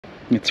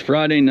It's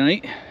Friday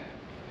night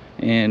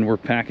and we're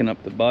packing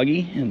up the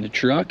buggy and the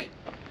truck,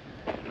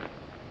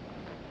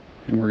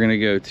 and we're gonna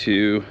go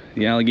to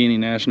the Allegheny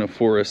National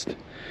Forest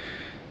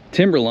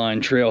Timberline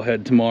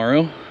trailhead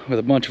tomorrow with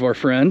a bunch of our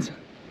friends.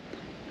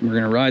 We're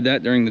gonna ride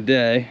that during the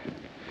day,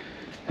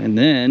 and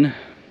then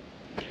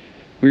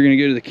we're gonna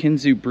go to the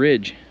Kinzu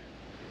Bridge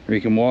where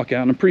you can walk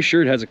out, and I'm pretty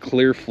sure it has a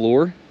clear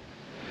floor.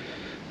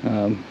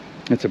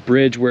 It's a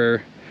bridge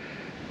where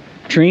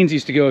trains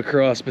used to go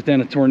across, but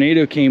then a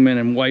tornado came in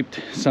and wiped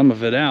some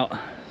of it out.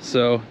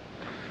 So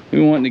we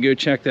wanted to go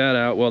check that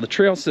out. Well, the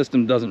trail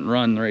system doesn't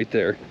run right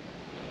there.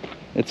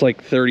 It's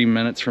like 30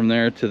 minutes from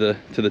there to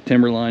the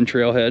Timberline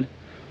trailhead.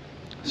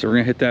 So we're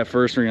gonna hit that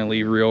first. We're gonna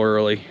leave real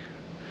early.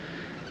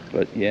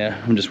 But yeah,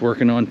 I'm just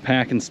working on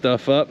packing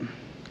stuff up,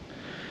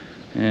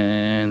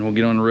 and we'll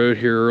get on the road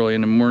here early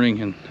in the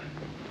morning and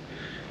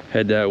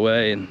head that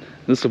way. And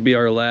this will be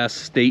our last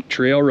state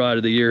trail ride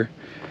of the year.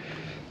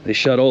 They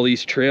shut all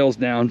these trails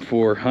down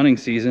for hunting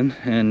season,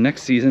 and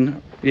next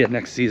weekend,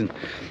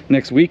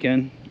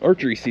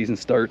 archery season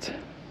starts.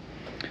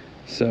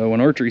 So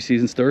when archery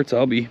season starts,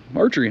 I'll be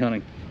archery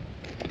hunting.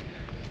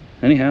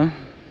 Anyhow,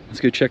 let's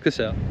go check this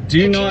out.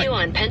 Continue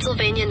on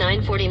Pennsylvania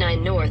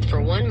 949 North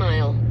for 1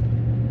 mile.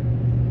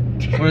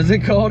 What is it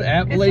called?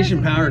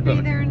 Appalachian Power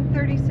Equipment. Be there in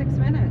 36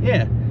 minutes.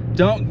 Yeah.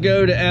 Don't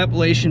go to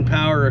Appalachian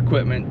Power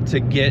Equipment to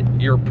get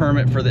your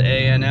permit for the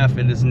ANF.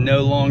 It is no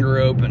longer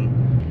open.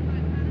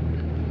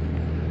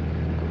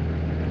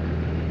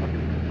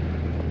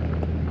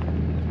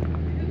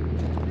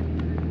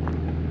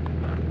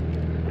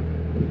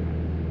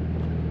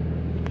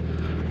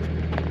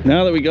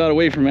 Now that we got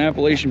away from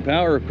Appalachian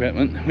Power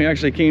Equipment, we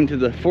actually came to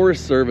the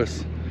Forest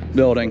Service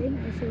building.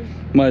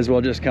 Might as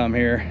well just come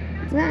here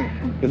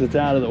because it's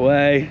out of the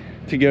way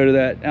to go to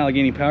that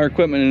Allegheny Power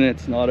Equipment, and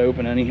it's not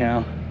open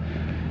anyhow.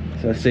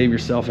 So save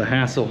yourself a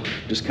hassle,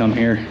 just come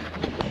here.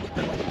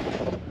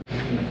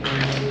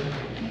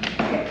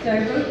 Okay, so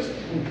I wrote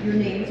your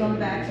names on the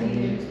back so you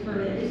know whose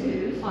permit is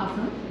whose.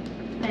 Awesome.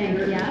 Thank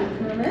you.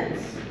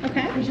 Permits.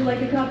 Okay. Would you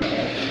like a copy?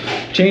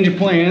 Change of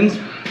plans.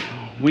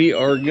 We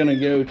are gonna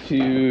go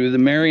to the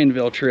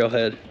Marionville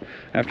trailhead.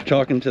 After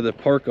talking to the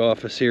park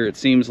office here, it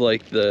seems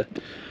like the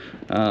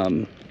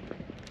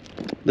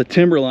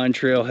Timberline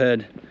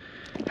trailhead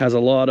has a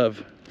lot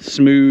of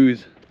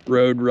smooth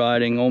road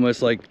riding,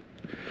 almost like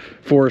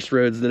forest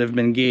roads that have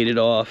been gated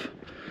off.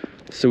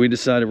 So we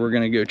decided we're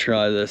gonna go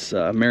try this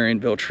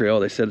Marionville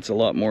trail. They said it's a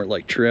lot more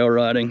like trail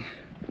riding.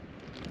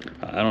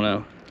 I don't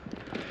know.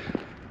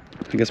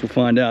 I guess we'll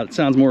find out. It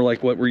sounds more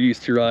like what we're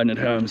used to riding at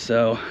home,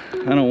 so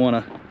I don't want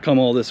to come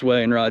all this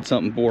way and ride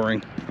something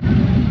boring.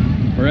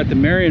 We're at the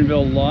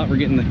Marionville lot. We're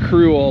getting the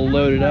crew all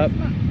loaded up.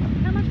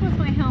 How much was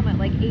my helmet?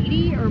 Like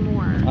 80 or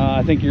more?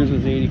 I think yours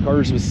was 80.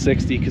 Carter's was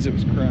 60 because it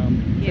was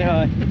chrome.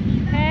 Yeah. Say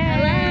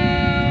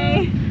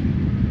hi. Hey!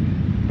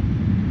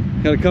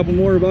 Got a couple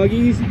more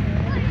buggies.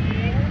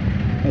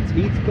 That's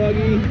Heat's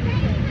buggy.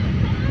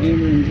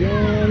 Amber and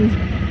John's.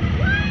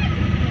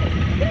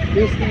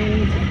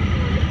 Distance.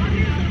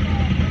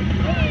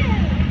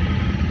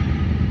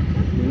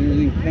 Getting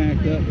everything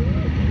packed up.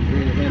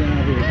 Ready to head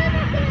out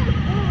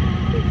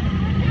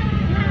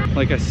here.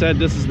 Like I said,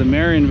 this is the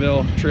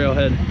Marionville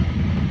trailhead.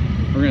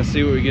 We're gonna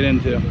see what we get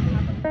into.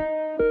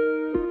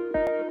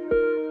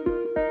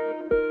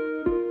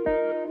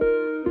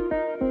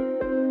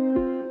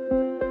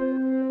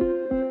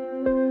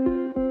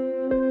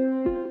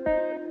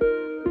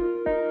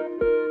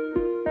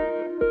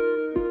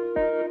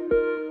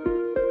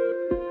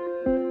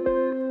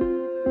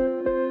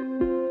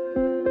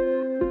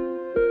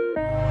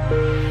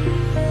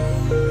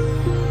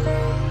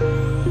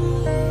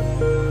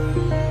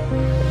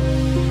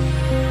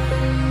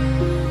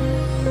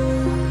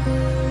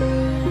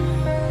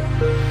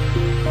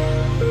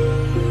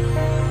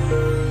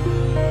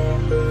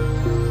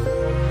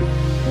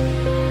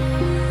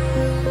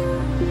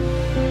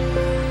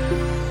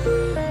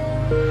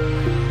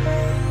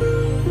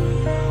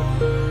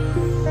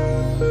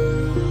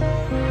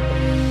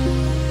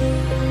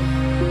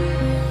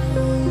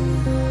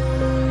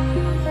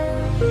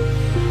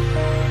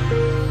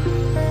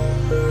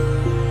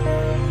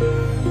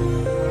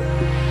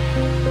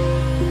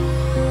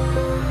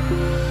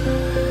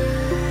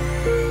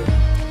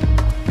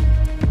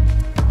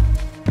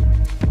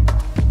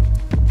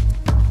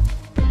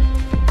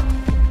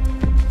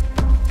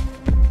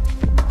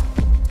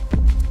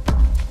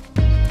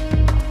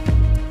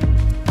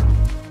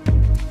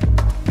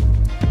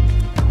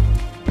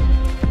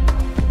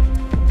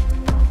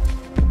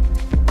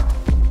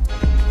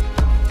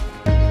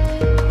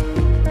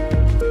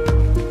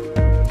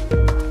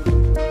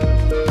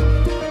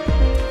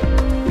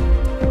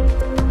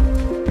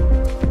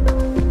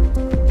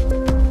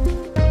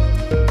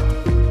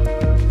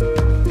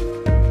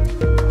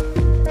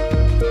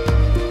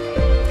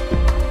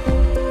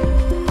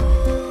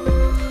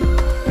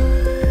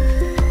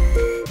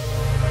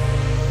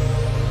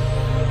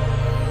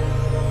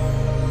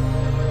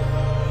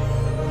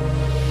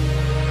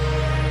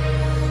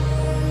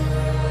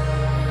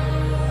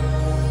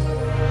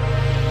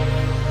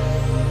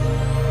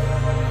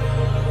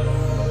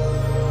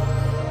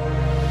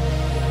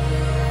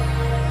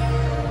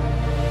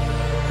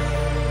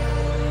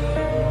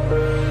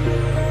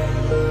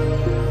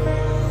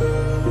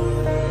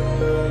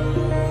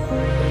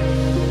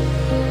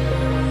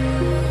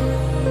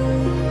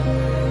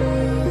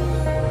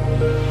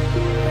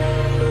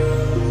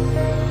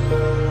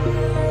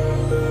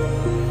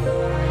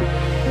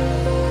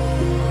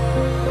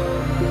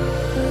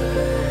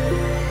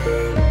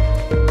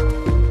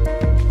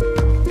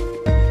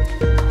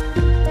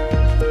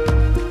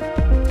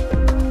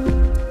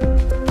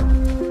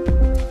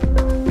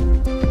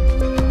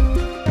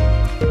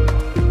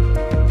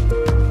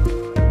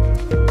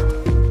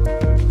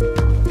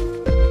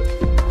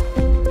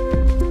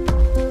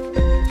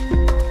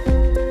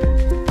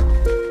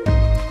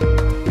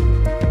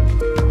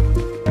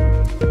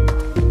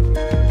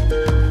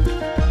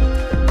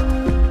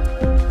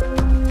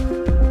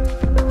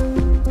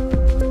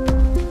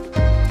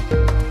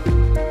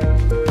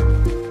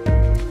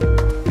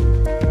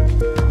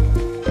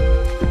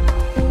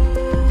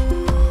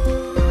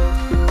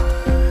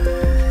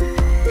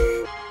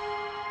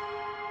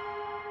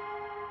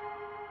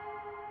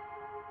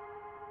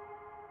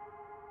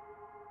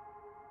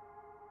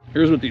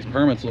 Here's what these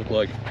permits look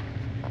like.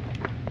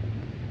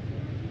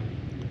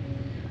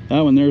 That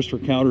one there's for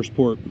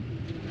Coudersport.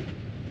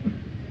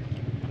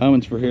 That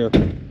one's for here.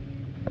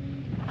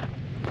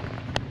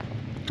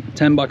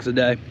 $10 a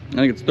day. I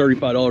think it's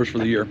 $35 for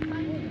the year.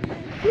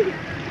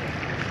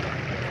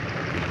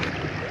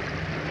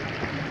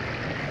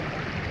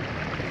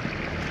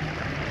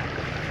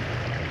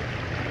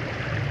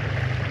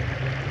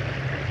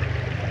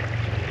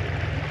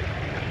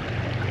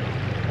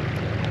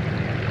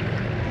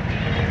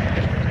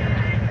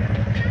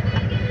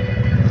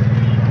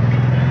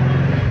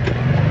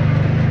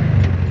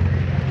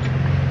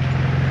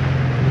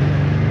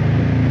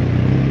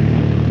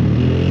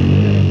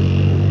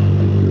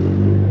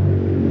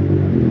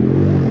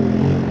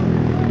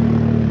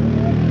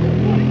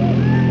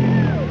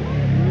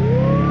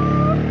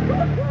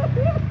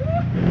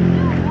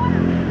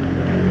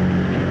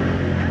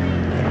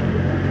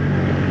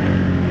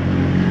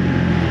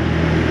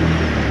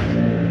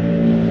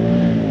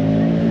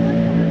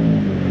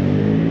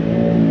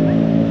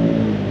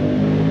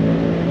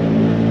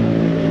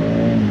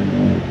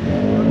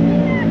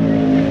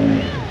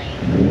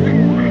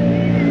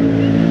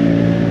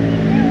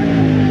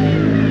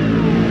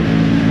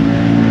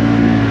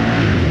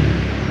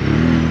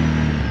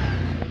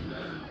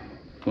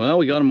 Well,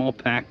 we got them all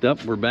packed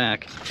up. We're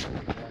back.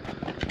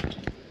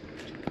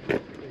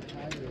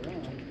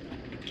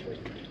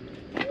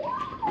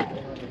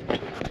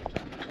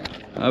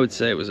 I would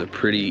say it was a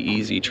pretty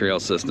easy trail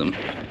system.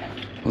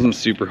 It wasn't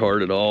super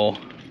hard at all.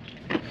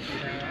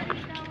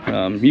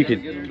 You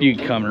could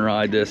come and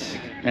ride this.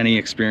 Any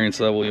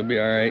experience level, you'll be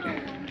all right.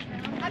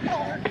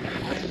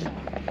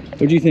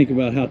 What do you think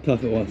about how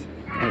tough it was?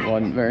 It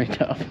wasn't very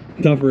tough.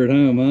 Tougher at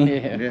home, huh?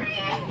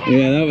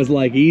 Yeah, that was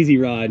like easy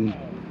riding.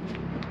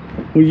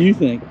 What do you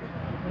think?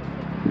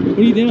 What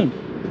are you doing?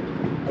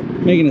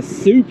 Making a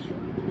soup?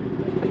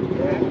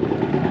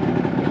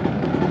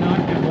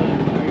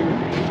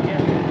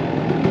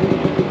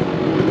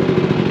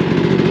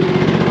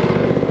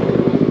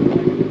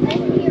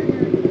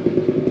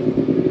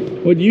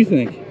 What do you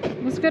think?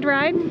 It was a good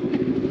ride.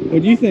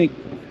 What do you think?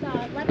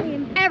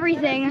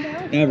 Everything.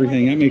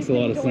 Everything. That makes a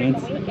lot of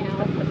sense.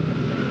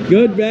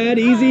 Good, bad,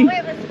 easy?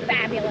 It was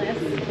fabulous.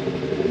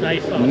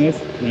 Nice. Nice.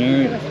 All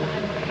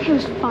right. It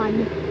was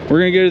fun. We're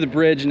gonna go to the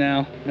bridge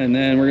now, and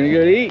then we're gonna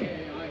go to eat.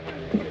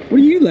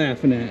 What are you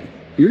laughing at?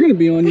 You're gonna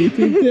be on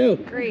YouTube too.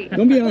 Great.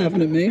 Don't be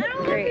laughing at me.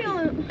 Great.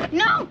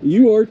 No.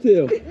 You are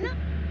too.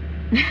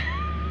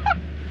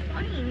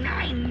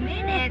 29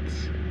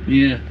 minutes.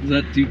 Yeah. Is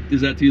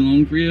that too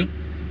long for you?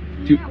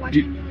 Yeah, why can't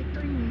you do like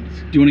 3 minutes?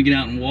 Do you want to get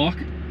out and walk?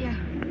 Yeah.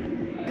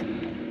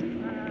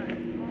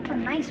 It's a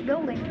nice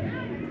building.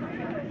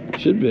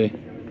 Should be.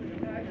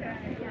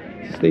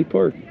 State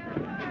Park.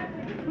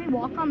 Can we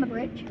walk on the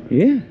bridge?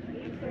 Yeah.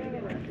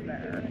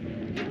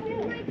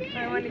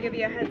 I wanted to give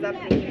you a heads up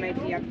that you might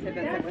be up to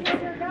visit with us.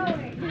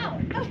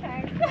 Oh,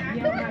 okay.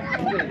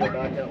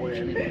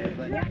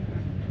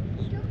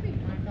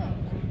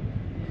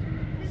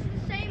 This is the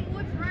same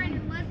wood Ryan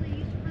and Leslie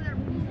used for their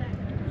pool deck.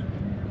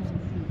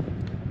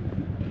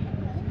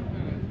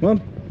 Come on.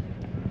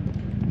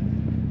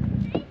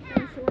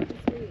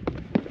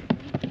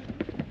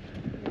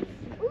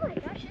 Oh my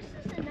gosh,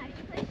 this is a nice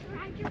place to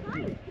ride your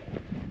bike.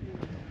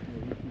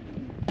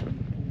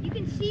 You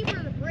can see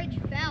where the bridge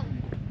fell.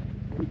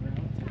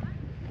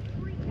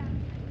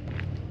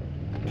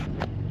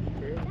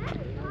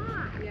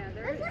 Yeah,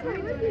 there is That's some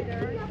like there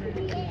really are up in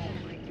the some air.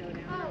 like go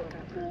down Oh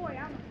or whatever. boy,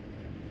 I'm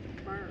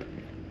Burn.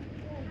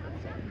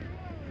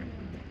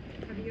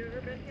 Have you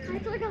ever been here?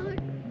 it's like a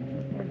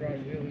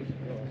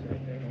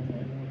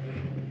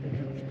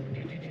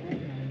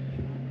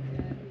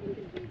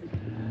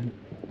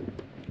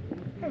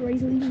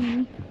Everybody's leaving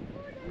me.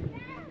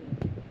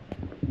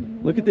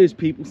 Look at those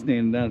people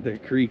standing down at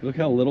that creek. Look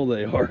how little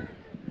they are.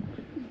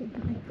 Oh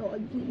my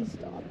god, please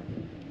stop.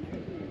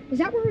 Is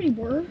that where we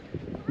were?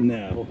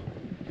 No.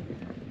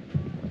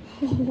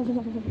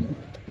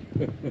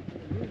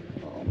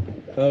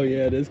 Oh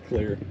yeah, it is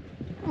clear.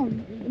 Oh,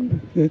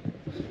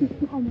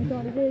 oh my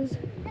god, it is.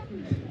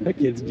 That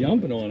kid's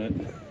jumping on it.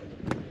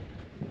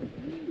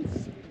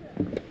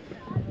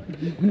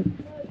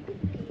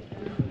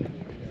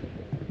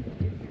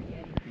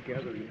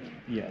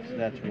 Yes,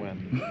 that's when.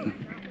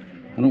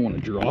 I don't want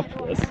to drop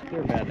this.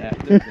 They're bad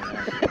actors.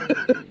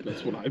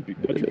 That's what I'd be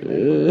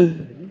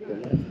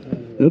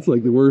petrified. That's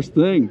like the worst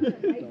thing.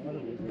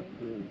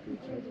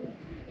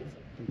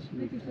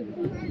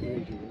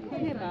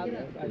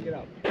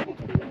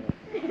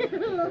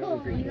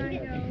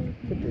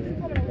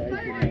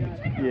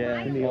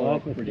 Yeah,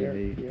 that's pretty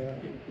neat.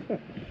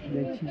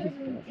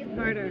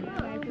 Harder.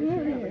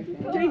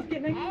 Jay's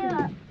get next to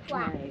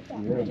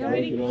you. Do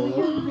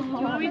you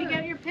want me to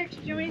get your picture?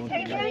 Do you want me to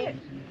take it?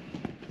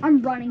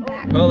 I'm running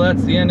back. Well,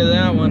 that's the end of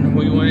that one.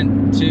 We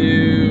went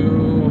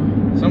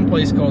to some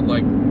place called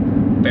like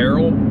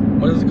Barrel.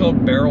 What is it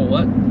called? Barrel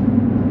what?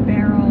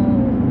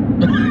 Barrel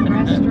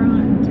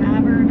restaurant,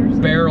 tavern or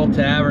something. Barrel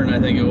Tavern, I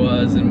think it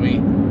was, and we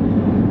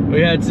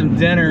had some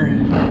dinner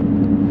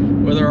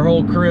with our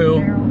whole crew.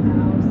 Barrel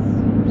house.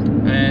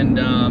 And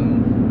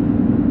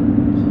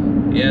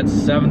yeah, it's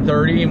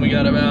 7:30 and we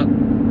got about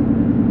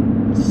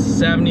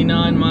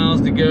 79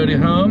 miles to go to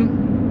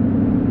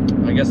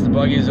home. I guess the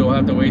buggies will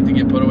have to wait to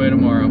get put away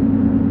tomorrow.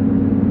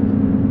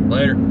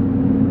 Later.